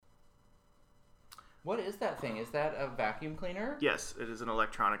What is that thing? Is that a vacuum cleaner? Yes, it is an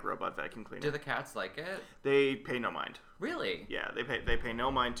electronic robot vacuum cleaner. Do the cats like it? They pay no mind. Really? Yeah, they pay no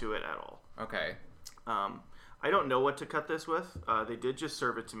mind to it at all. Okay. I don't know what to cut this with. They did just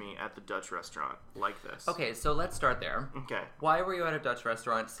serve it to me at the Dutch restaurant like this. Okay, so let's start there. Okay. Why were you at a Dutch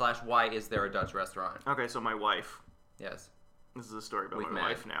restaurant / why is there a Dutch restaurant? Okay, so my wife. Yes. This is a story about We've my met.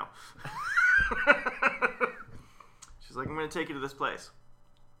 wife now. She's like, I'm going to take you to this place.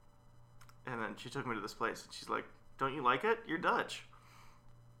 And then she took me to this place. And she's like, don't you like it? You're Dutch.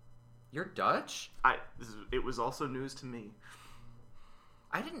 You're Dutch? It was also news to me.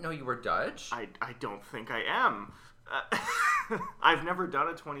 I didn't know you were Dutch. I don't think I am. I've never done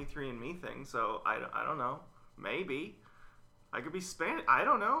a 23andMe thing, so I don't know. Maybe. I could be Spanish. I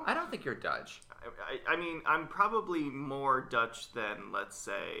don't know. I don't think you're Dutch. I mean, I'm probably more Dutch than, let's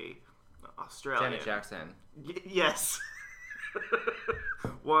say, Australian. Janet Jackson. Yes.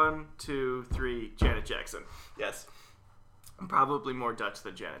 1, 2, 3, Janet Jackson. Yes. I'm probably more Dutch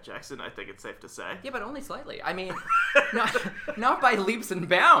than Janet Jackson, I think it's safe to say. Yeah, but only slightly. I mean, not by leaps and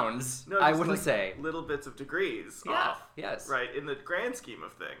bounds, No, I just wouldn't like say. little bits of degrees Yeah, off. yes. Right, in the grand scheme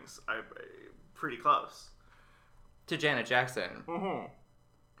of things, I'm pretty close. To Janet Jackson.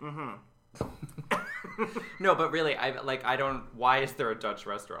 Mm-hmm. Mm-hmm. No, but really, I don't... Why is there a Dutch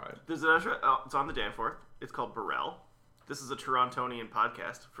restaurant? There's a restaurant, it's on the Danforth. It's called Burrell. This is a Torontonian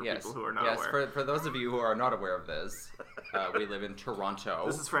podcast for people who are not aware. Yes, for those of you who are not aware of this, we live in Toronto.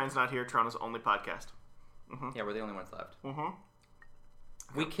 This is Fran's Not Here, Toronto's only podcast. Mm-hmm. Yeah, we're the only ones left. Mm-hmm.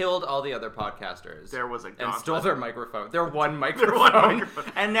 We killed all the other podcasters. There was a and gauntlet. stole their microphone. Their one microphone.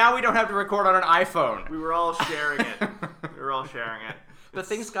 And now we don't have to record on an iPhone. We were all sharing it. But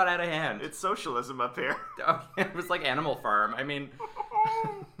things got out of hand. It's socialism up here. Oh, it was like Animal Farm. I mean...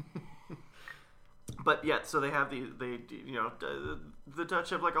 But yeah, so they have the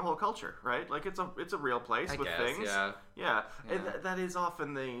Dutch have like a whole culture, right? Like it's a real place with things. Yeah. And that is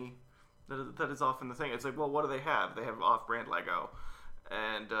often the thing. It's like, well, what do they have? They have off-brand Lego,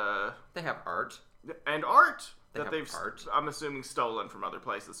 and they have art and art they've art. I'm assuming stolen from other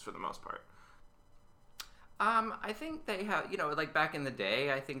places for the most part. I think they have, like back in the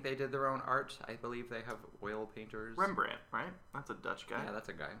day, I think they did their own art. I believe they have oil painters. Rembrandt, right? That's a Dutch guy. Yeah, that's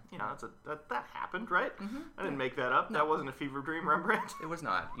a guy. Yeah, that happened, right? Mm-hmm. I didn't make that up. No. That wasn't a fever dream, Rembrandt. It was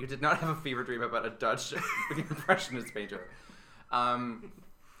not. You did not have a fever dream about a Dutch impressionist painter.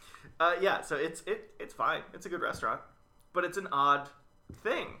 Yeah, so it's fine. It's a good restaurant, but it's an odd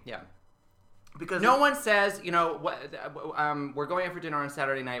thing. Yeah. Because no one says, we're going out for dinner on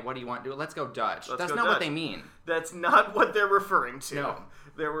Saturday night. What do you want to do? Let's go Dutch. That's not what they mean. That's not what they're referring to. No.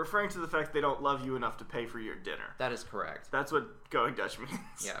 They're referring to the fact they don't love you enough to pay for your dinner. That is correct. That's what going Dutch means.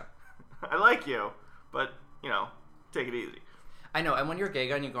 Yeah. I like you, but, take it easy. I know, and when you're a gay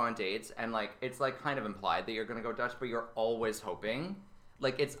guy and you go on dates, and, it's, kind of implied that you're going to go Dutch, but you're always hoping.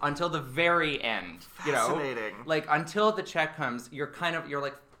 It's until the very end, Fascinating. Until the check comes, you're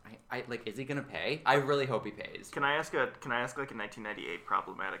like, is he gonna pay? I really hope he pays. Can I ask like a 1998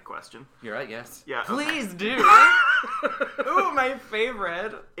 problematic question? You're right, yes. Yeah. Please do. Ooh, my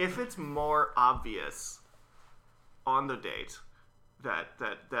favorite. If it's more obvious on the date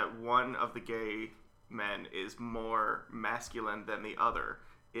that one of the gay men is more masculine than the other,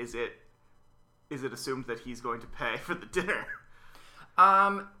 is it assumed that he's going to pay for the dinner?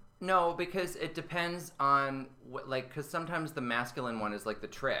 No, because it depends on because sometimes the masculine one is the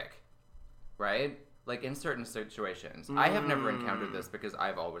trick, right? In certain situations. I have never encountered this because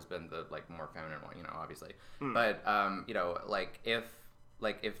I've always been the more feminine one, obviously. But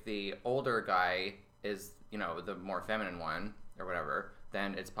if the older guy is, the more feminine one or whatever,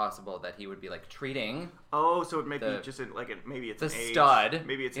 then it's possible that he would be treating. Oh, so it may be just maybe it's the an age, stud.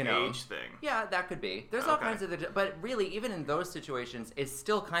 Maybe it's an age thing. Yeah, that could be. There's all kinds of but really, even in those situations, it's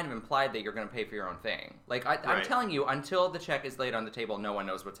still kind of implied that you're going to pay for your own thing. I'm telling you, until the check is laid on the table, no one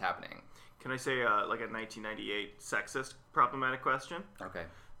knows what's happening. Can I say a 1998 sexist problematic question? Okay.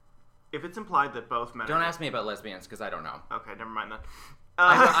 If it's implied that both men don't ask me about lesbians because I don't know. Okay, never mind that.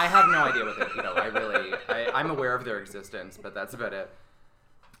 I have no idea what I'm aware of their existence, but that's about it.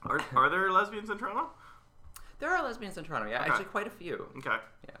 Are there lesbians in Toronto? There are lesbians in Toronto, yeah. Okay. Actually, quite a few. Okay.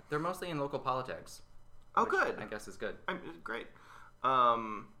 Yeah, they're mostly in local politics. Oh, good. I guess is good. Great.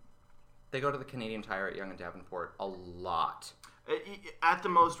 They go to the Canadian Tire at Yonge and Davenport a lot. At the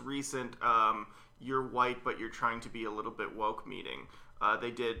most recent You're White But You're Trying to Be a Little Bit Woke meeting, they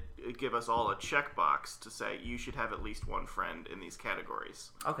did give us all a checkbox to say you should have at least one friend in these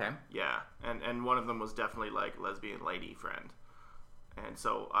categories. Okay. Yeah, and one of them was definitely lesbian lady friend. And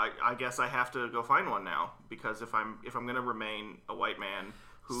so I guess I have to go find one now, because if I'm going to remain a white man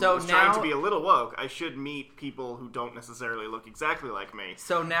is trying to be a little woke, I should meet people who don't necessarily look exactly like me.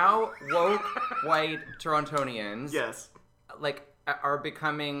 So now woke white Torontonians, yes, like, are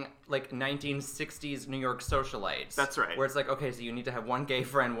becoming like 1960s New York socialites. That's right. Where it's like, okay, so you need to have one gay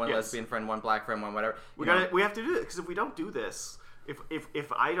friend, one lesbian friend, one black friend, one whatever. We have to do it, because if we don't do this,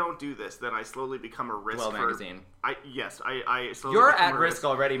 if I don't do this, then I slowly become a risk for... magazine. I slowly You're become at risk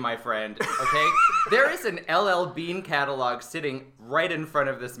already, my friend, okay? There is an LL Bean catalog sitting right in front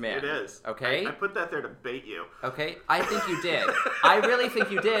of this man. It is. Okay? I put that there to bait you. Okay? I think you did. I really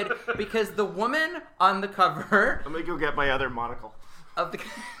think you did, because the woman on the cover... Let me go get my other monocle. Of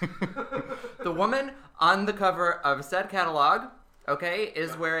the woman on the cover of said catalog... Okay,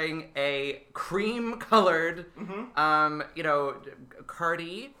 is wearing a cream-colored,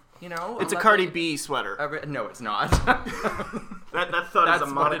 Cardi, It's a Cardi B sweater. No, it's not. that thought is a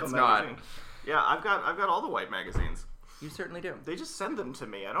monocle magazine. Not. Yeah, I've got all the white magazines. You certainly do. They just send them to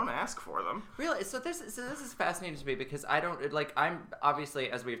me. I don't ask for them. Really? So this is fascinating to me, because I don't, like, I'm,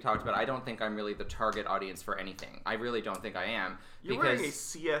 obviously, as we've talked about, I don't think I'm really the target audience for anything. I really don't think I am. You're wearing a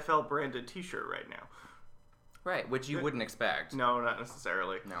CFL branded t-shirt right now. Right, which you wouldn't expect. No, not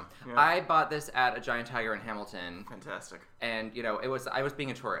necessarily. No. Yeah. I bought this at a Giant Tiger in Hamilton. Fantastic. And, I was being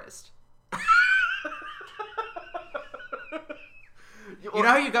a tourist. You know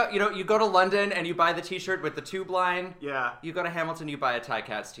how you go to London and you buy the t-shirt with the tube line? Yeah. You go to Hamilton, you buy a Tie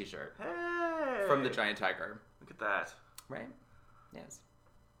Cats t-shirt. Hey! From the Giant Tiger. Look at that. Right? Yes.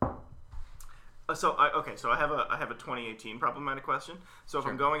 So I have a 2018 problematic question. So if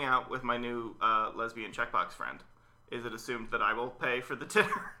I'm going out with my new lesbian checkbox friend, is it assumed that I will pay for the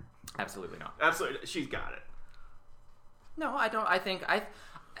dinner? Absolutely not. Absolutely, she's got it. No, I don't. I think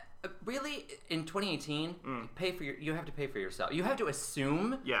really in 2018, you have to pay for yourself. You have to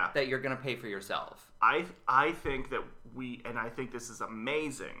assume that you're going to pay for yourself. I think that I think this is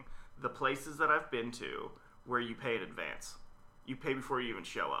amazing. The places that I've been to where you pay in advance, you pay before you even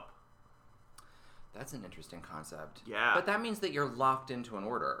show up. That's an interesting concept. Yeah. But that means that you're locked into an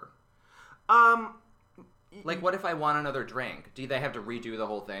order. Like, what if I want another drink? Do they have to redo the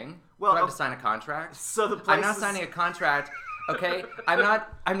whole thing? Well, do I have to sign a contract? So the I'm not signing a contract, okay?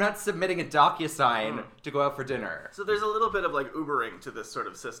 I'm not submitting a DocuSign to go out for dinner. So there's a little bit of, like, Ubering to this sort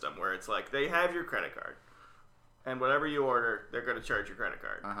of system where it's like they have your credit card. And whatever you order, they're going to charge your credit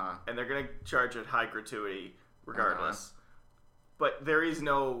card. Uh-huh. And they're going to charge a high gratuity regardless. Uh-huh. But there is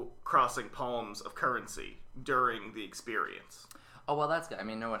no crossing palms of currency during the experience. Oh, well, that's good. I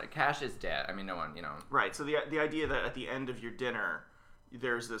mean, no one... Cash is dead. I mean, no one, Right, so the idea that at the end of your dinner,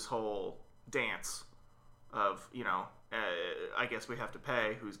 there's this whole dance of, I guess we have to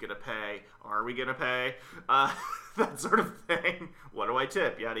pay. Who's going to pay? Are we going to pay? That sort of thing. What do I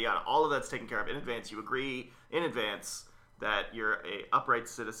tip? Yada, yada. All of that's taken care of in advance. You agree in advance that you're a upright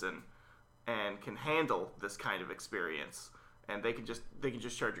citizen and can handle this kind of experience. And they can just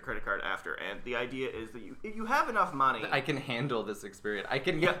charge your credit card after. And the idea is that you have enough money. I can handle this experience. I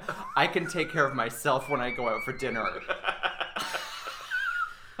can take care of myself when I go out for dinner.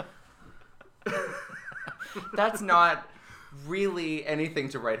 That's not really anything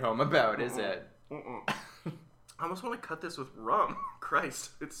to write home about, is it? I almost want to cut this with rum.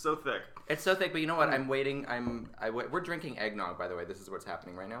 Christ, it's so thick. It's so thick, but you know what? I'm waiting. We're drinking eggnog, by the way. This is what's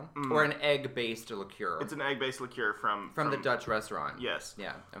happening right now. Or an egg-based liqueur. It's an egg-based liqueur from the Dutch restaurant. Yes.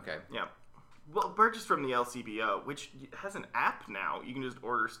 Yeah. Okay. Yeah. Well, purchased from the LCBO, which has an app now. You can just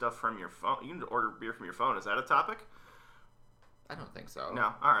order stuff from your phone. You can order beer from your phone. Is that a topic? I don't think so.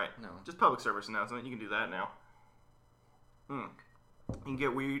 No. All right. No. Just public service announcement. You can do that now. You can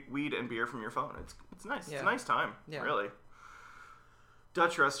get weed and beer from your phone. It's nice. Yeah. It's a nice time. Yeah. Really.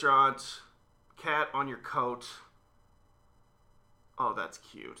 Dutch restaurant. Cat on your coat. Oh, that's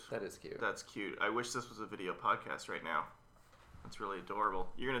cute. That is cute. That's cute. I wish this was a video podcast right now. That's really adorable.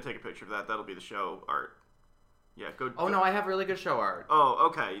 You're going to take a picture of that. That'll be the show art. Yeah, go. Oh, no, I have really good show art. Oh,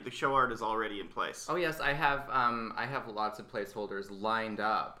 okay. The show art is already in place. Oh, yes, I have lots of placeholders lined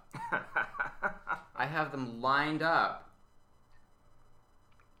up. I have them lined up.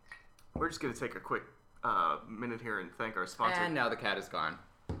 We're just going to take a quick minute here and thank our sponsor. And now the cat is gone.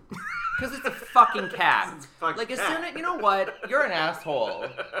 Because it's a fucking cat. It's a fucking like, cat. As soon as, you know what? You're an asshole.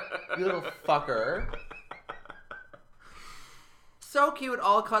 You little fucker. So cute,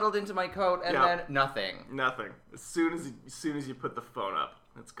 all cuddled into my coat, and then nothing. Nothing. As soon as you put the phone up,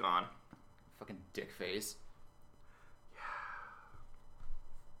 it's gone. Fucking dick face. Yeah.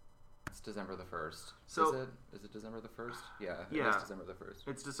 It's December the 1st. So is it December the 1st? Yeah. Yeah. It is December the 1st.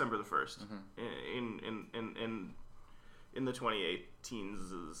 It's December the 1st. Mm-hmm. In the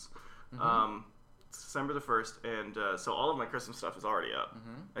 2018s. Mm-hmm. It's December the 1st, and so all of my Christmas stuff is already up,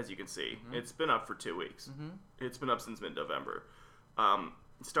 as you can see. It's been up for 2 weeks. It's been up since mid-November.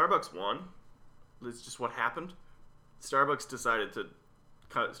 Starbucks won. It's just what happened. Starbucks decided to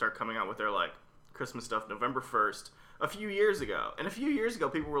start coming out with their, like, Christmas stuff November 1st a few years ago. And a few years ago,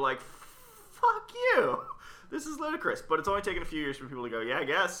 people were like, fuck you. This is ludicrous. But it's only taken a few years for people to go, yeah, I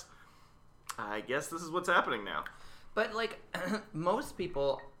guess this is what's happening now. But, like, most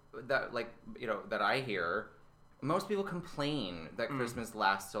people that, like, you know, that I hear, most people complain that Christmas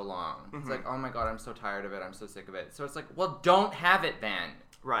lasts so long. It's like, oh my God, I'm so tired of it. I'm so sick of it. So it's like, well, don't have it then.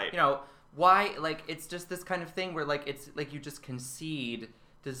 Right. You know, why, like, it's just this kind of thing where, like, it's like you just concede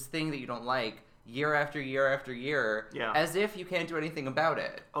this thing that you don't like year after year after year, as if you can't do anything about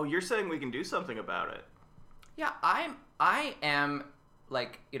it. Oh, you're saying we can do something about it? Yeah, I am,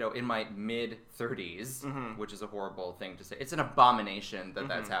 like, you know, in my mid-30s, which is a horrible thing to say. It's an abomination that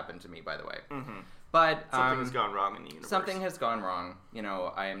that's happened to me, by the way. But something has gone wrong in the universe. Something has gone wrong. You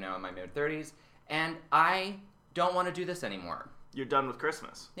know, I am now in my mid-30s, and I don't want to do this anymore. You're done with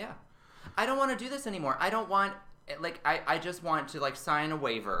Christmas. Yeah. I don't want to do this anymore. I don't want, like, I just want to, like, sign a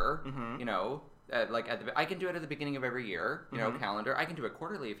waiver, you know, like, I can do it at the beginning of every year, you know, calendar. I can do it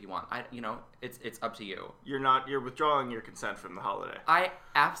quarterly if you want. You know, it's up to you. You're withdrawing your consent from the holiday. I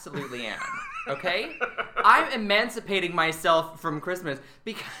absolutely am. Okay? I'm emancipating myself from Christmas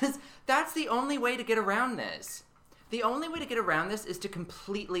because that's the only way to get around this. The only way to get around this is to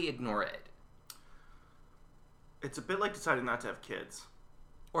completely ignore it. It's a bit like deciding not to have kids.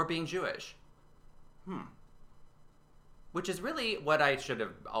 Or being Jewish. Which is really what I should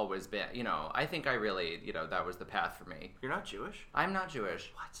have always been. You know, I think I really, you know, that was the path for me. You're not Jewish? I'm not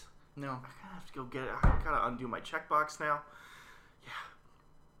Jewish. What? No. I gotta have to go get it. I gotta undo my checkbox now. Yeah.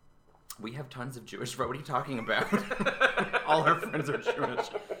 We have tons of Jewish. What are you talking about? All our friends are Jewish.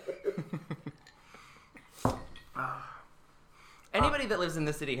 Anybody that lives in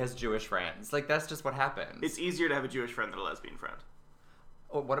the city has Jewish friends. Like, that's just what happens. It's easier to have a Jewish friend than a lesbian friend.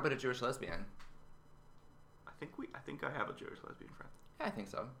 Oh, what about a Jewish lesbian? I think I have a Jewish lesbian friend. Yeah, I think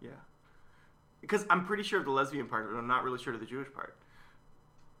so. Yeah. Because I'm pretty sure of the lesbian part, but I'm not really sure of the Jewish part.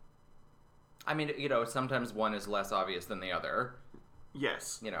 I mean, you know, sometimes one is less obvious than the other.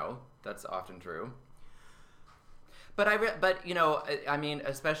 Yes. You know, that's often true. But you know, I mean,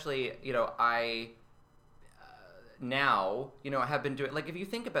 especially, you know, now, you know, have been doing, like, if you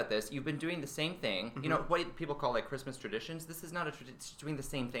think about this, you've been doing the same thing. You know, what people call, like, Christmas traditions. This is not a tradition. It's doing the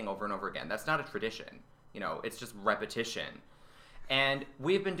same thing over and over again. That's not a tradition. You know, it's just repetition. And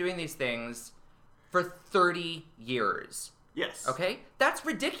we've been doing these things for 30 years. Yes. Okay? That's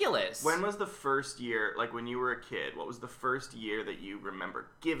ridiculous. When was the first year, like when you were a kid, what was the first year that you remember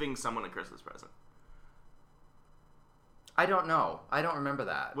giving someone a Christmas present? I don't know. I don't remember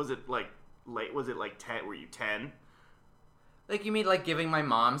that. Was it like late? Was it like 10? Were you 10? Like, you mean like giving my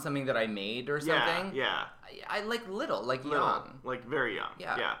mom something that I made or something? Yeah. I like little, young. Like very young.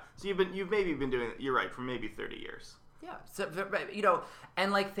 Yeah. So you've maybe been doing it, you're right, for maybe 30 years. Yeah. So, you know,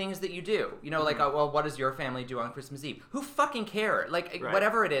 and like things that you do. You know, like, well, what does your family do on Christmas Eve? Who fucking care? Like,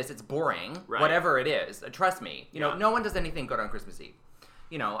 whatever it is, it's boring. Right. Whatever it is. Trust me. You know, no one does anything good on Christmas Eve.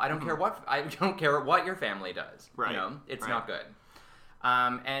 You know, I don't care what your family does. Right. You know, it's not good.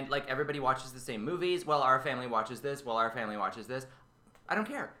 And, like, everybody watches the same movies. Well, our family watches this. Well, our family watches this. I don't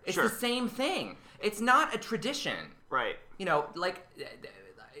care. It's the same thing. It's not a tradition. Right. You know, like,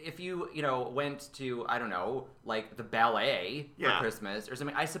 if you, you know, went to, I don't know, like, the ballet for Christmas or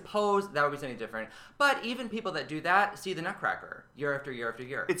something, I suppose that would be something different. But even people that do that see the Nutcracker year after year after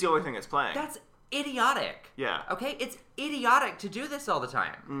year. It's the only thing that's playing. That's idiotic. Yeah. Okay? It's idiotic to do this all the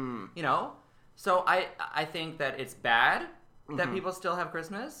time. You know? So I think that it's bad that people still have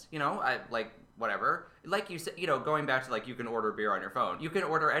Christmas, you know, whatever. Like you said, you know, going back to, like, you can order beer on your phone. You can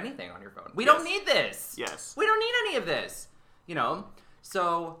order anything on your phone. We don't need this. Yes. We don't need any of this, you know.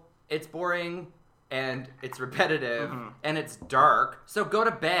 So it's boring and it's repetitive and it's dark. So go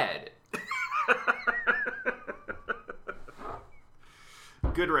to bed.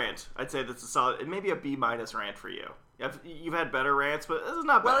 Good rant. I'd say that's a solid, maybe a B- rant for you. You've had better rants, but this is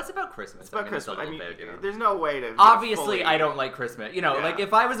not bad. Well, it's about Christmas. It's about Christmas. I mean, you know. There's no way to... Obviously, I don't like Christmas. You know, like,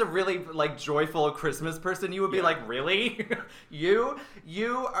 if I was a really, like, joyful Christmas person, you would be like, really? you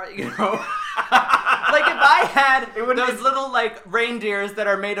are, you know... Like, if I had those little, like, reindeers that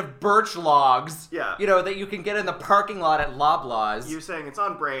are made of birch logs, you know, that you can get in the parking lot at Loblaws. You're saying it's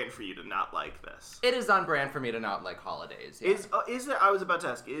on brand for you to not like this. It is on brand for me to not like holidays. Yeah. Is there, I was about to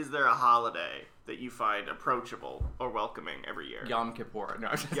ask, is there a holiday that you find approachable or welcoming every year? Yom Kippur.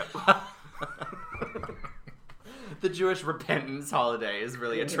 No. The Jewish repentance holiday is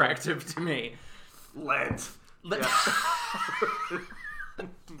really attractive to me. Lent.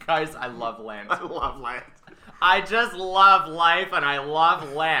 Guys, I love Lent. I love Lent. I just love life, and I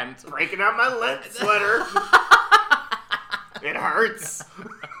love Lent. Breaking out my Lent sweater. It hurts.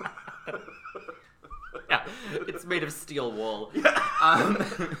 Yeah, it's made of steel wool.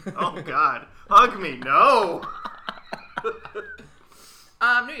 Oh, God. Hug me. No.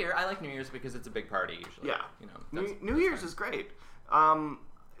 New Year. I like New Year's because it's a big party usually. Yeah. You know, New Year's is great. And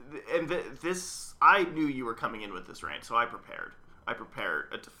this, I knew you were coming in with this rant, so I prepared. I prepared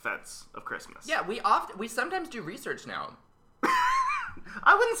a defense of Christmas. Yeah, we sometimes do research now.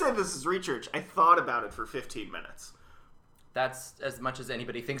 I wouldn't say this is research. I thought about it for 15 minutes. That's as much as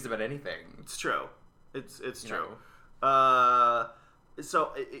anybody thinks about anything. It's true. It's true. Know.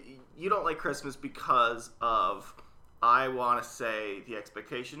 So you don't like Christmas because of, I want to say, the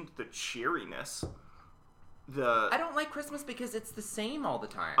expectation, the cheeriness. I don't like Christmas because it's the same all the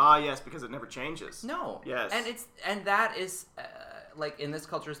time. Yes, because it never changes. No. Yes. And that is like in this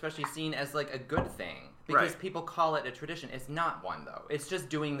culture especially seen as like a good thing because people call it a tradition. It's not one though. It's just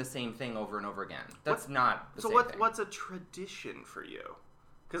doing the same thing over and over again. That's not the same thing. So what's a tradition for you?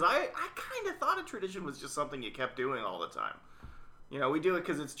 Because I kind of thought a tradition was just something you kept doing all the time. You know, we do it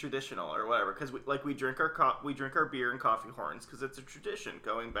because it's traditional or whatever. Because we drink our beer and coffee horns because it's a tradition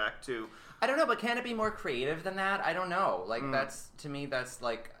going back to. I don't know, but can it be more creative than that? I don't know. Like that's to me, that's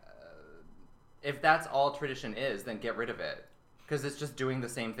like, if that's all tradition is, then get rid of it because it's just doing the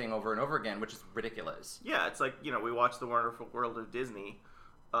same thing over and over again, which is ridiculous. Yeah, it's like we watch The Wonderful World of Disney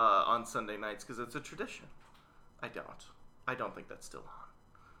on Sunday nights because it's a tradition. I don't think that's still on.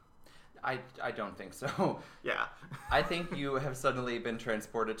 I don't think so. Yeah. I think you have suddenly been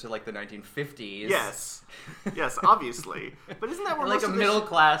transported to like the 1950s. Yes. Yes, obviously. But isn't that where like a middle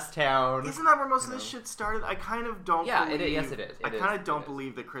class town? Isn't that where most of this shit started? I kind of don't believe... yes it is. I kind of don't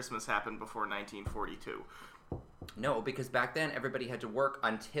believe that Christmas happened before 1942. No, because back then everybody had to work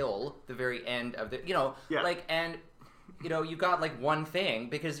until the very end of the... you got like one thing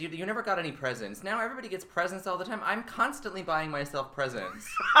because you never got any presents. Now everybody gets presents all the time. I'm constantly buying myself presents.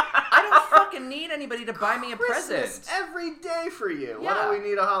 I don't fucking need anybody to buy me a present. Every day for you. Yeah. What do we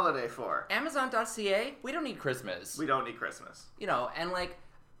need a holiday for? Amazon.ca, we don't need Christmas. We don't need Christmas. And like,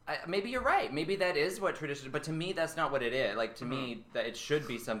 maybe you're right. Maybe that is what tradition, but to me that's not what it is. Like to me, that it should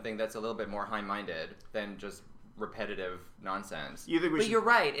be something that's a little bit more high-minded than just repetitive nonsense. You're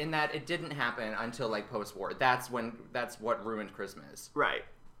right in that it didn't happen until like post-war. That's what ruined Christmas. Right.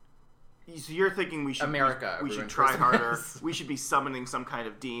 So you're thinking we should we should try harder. We should be summoning some kind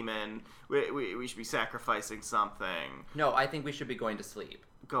of demon. We should be sacrificing something. No, I think we should be going to sleep.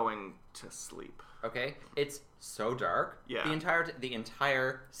 Going to sleep. Okay? It's so dark. Yeah. The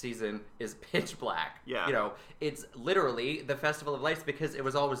entire season is pitch black. Yeah. It's literally the Festival of Lights because it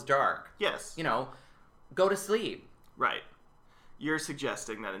was always dark. Yes. Go to sleep. Right. You're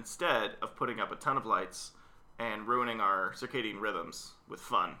suggesting that instead of putting up a ton of lights and ruining our circadian rhythms with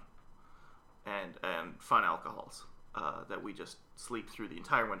fun and fun alcohols, that we just sleep through the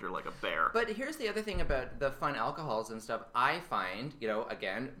entire winter like a bear. But here's the other thing about the fun alcohols and stuff. I find,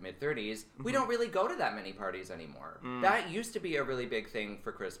 again, mid-30s, we don't really go to that many parties anymore. That used to be a really big thing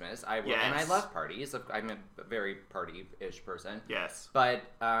for Christmas. And I love parties. I'm a very party-ish person. Yes. But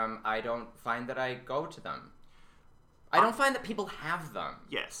I don't find that I go to them. I don't find that people have them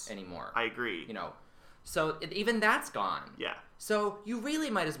anymore. I agree. So even that's gone. Yeah. So you really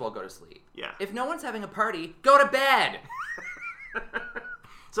might as well go to sleep. Yeah. If no one's having a party, go to bed.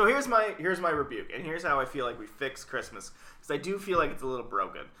 So here's my rebuke, and here's how I feel like we fix Christmas, because I do feel like it's a little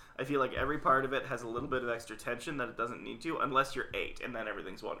broken. I feel like every part of it has a little bit of extra tension that it doesn't need to, unless you're 8, and then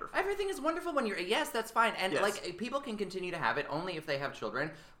everything's wonderful. Everything is wonderful when you're 8. Yes, that's fine. And like people can continue to have it only if they have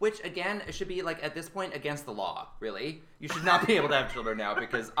children, which again should be like at this point against the law. Really, you should not be able to have children now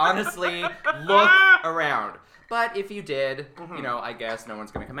because honestly, look around. But if you did, I guess no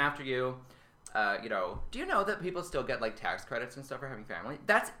one's gonna come after you. Do you know that people still get like tax credits and stuff for having family?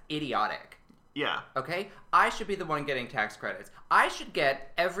 That's idiotic. Yeah. Okay? I should be the one getting tax credits. I should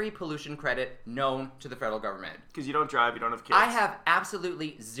get every pollution credit known to the federal government. Because you don't drive, you don't have kids. I have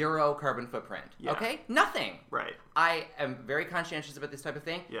absolutely zero carbon footprint. Yeah. Okay? Nothing. Right. I am very conscientious about this type of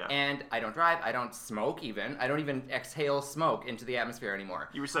thing. Yeah. And I don't drive. I don't smoke even. I don't even exhale smoke into the atmosphere anymore.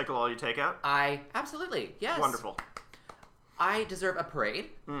 You recycle all your takeout? Absolutely. Yes. Wonderful. I deserve a parade.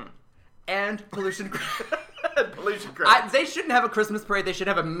 And pollution credit. Pollution credits. They shouldn't have a Christmas parade. They should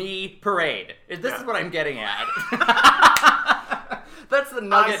have a me parade. This is what I'm getting at. That's the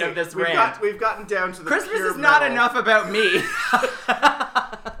nugget of this rant. We've gotten down to the Christmas is not enough about me.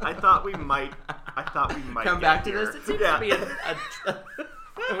 I thought we might come back to this. It seems to be a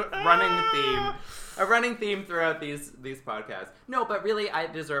running theme. A running theme throughout these podcasts. No, but really, I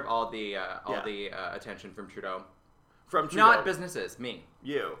deserve all the attention from Trudeau. From Trudeau. Not businesses, me.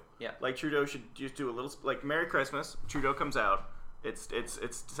 You. Yeah. Like, Trudeau should just do a little... Like, Merry Christmas. Trudeau comes out. It's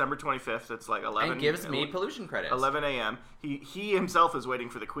December 25th. It's like 11... And gives me pollution credits. 11 a.m. He himself is waiting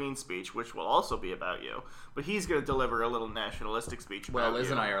for the Queen's speech, which will also be about you. But he's going to deliver a little nationalistic speach about you. Well,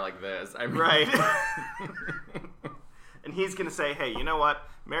 Liz and I are like this. I mean... Right. And he's going to say, hey, you know what?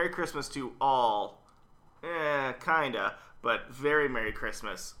 Merry Christmas to all. Kinda. But very Merry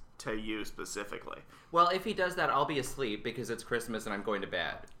Christmas to you specifically. Well, if he does that, I'll be asleep because it's Christmas and I'm going to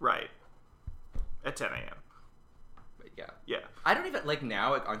bed. Right. At 10 a.m. Yeah. Yeah. I don't even, like,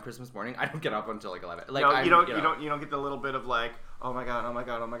 now on Christmas morning, I don't get up until like 11. Like, no, you don't get the little bit of like, oh my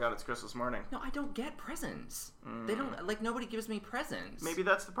god, it's Christmas morning. No, I don't get presents. They don't, like, nobody gives me presents. Maybe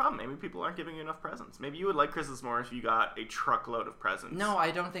that's the problem. Maybe people aren't giving you enough presents. Maybe you would like Christmas more if you got a truckload of presents. No,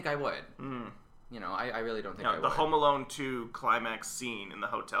 I don't think I would. You know, I really don't think I would. The Home Alone 2 climax scene in the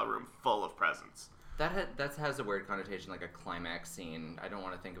hotel room full of presents. That has a weird connotation, like a climax scene. I don't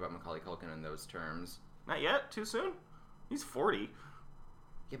want to think about Macaulay Culkin in those terms. Not yet? Too soon? He's 40.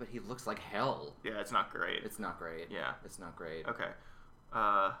 Yeah, but he looks like hell. Yeah, it's not great. It's not great. Yeah. It's not great. Okay.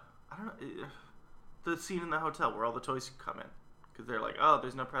 I don't know. The scene in the hotel where all the toys come in. Because they're like, oh,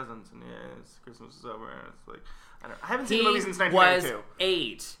 there's no presents, and Christmas is over, and it's like, I haven't seen the movie since 1992. He was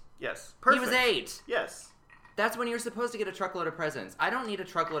 8. Yes. Perfect. He was 8. Yes. That's when you're supposed to get a truckload of presents. I don't need a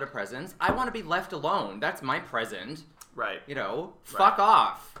truckload of presents. I want to be left alone. That's my present. Right. You know, fuck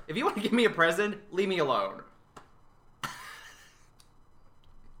off. If you want to give me a present, leave me alone.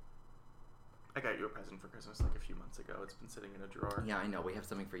 I got you a present for Christmas like a few months ago. It's been sitting in a drawer. Yeah, I know. We have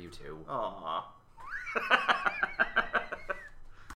something for you too. Aww.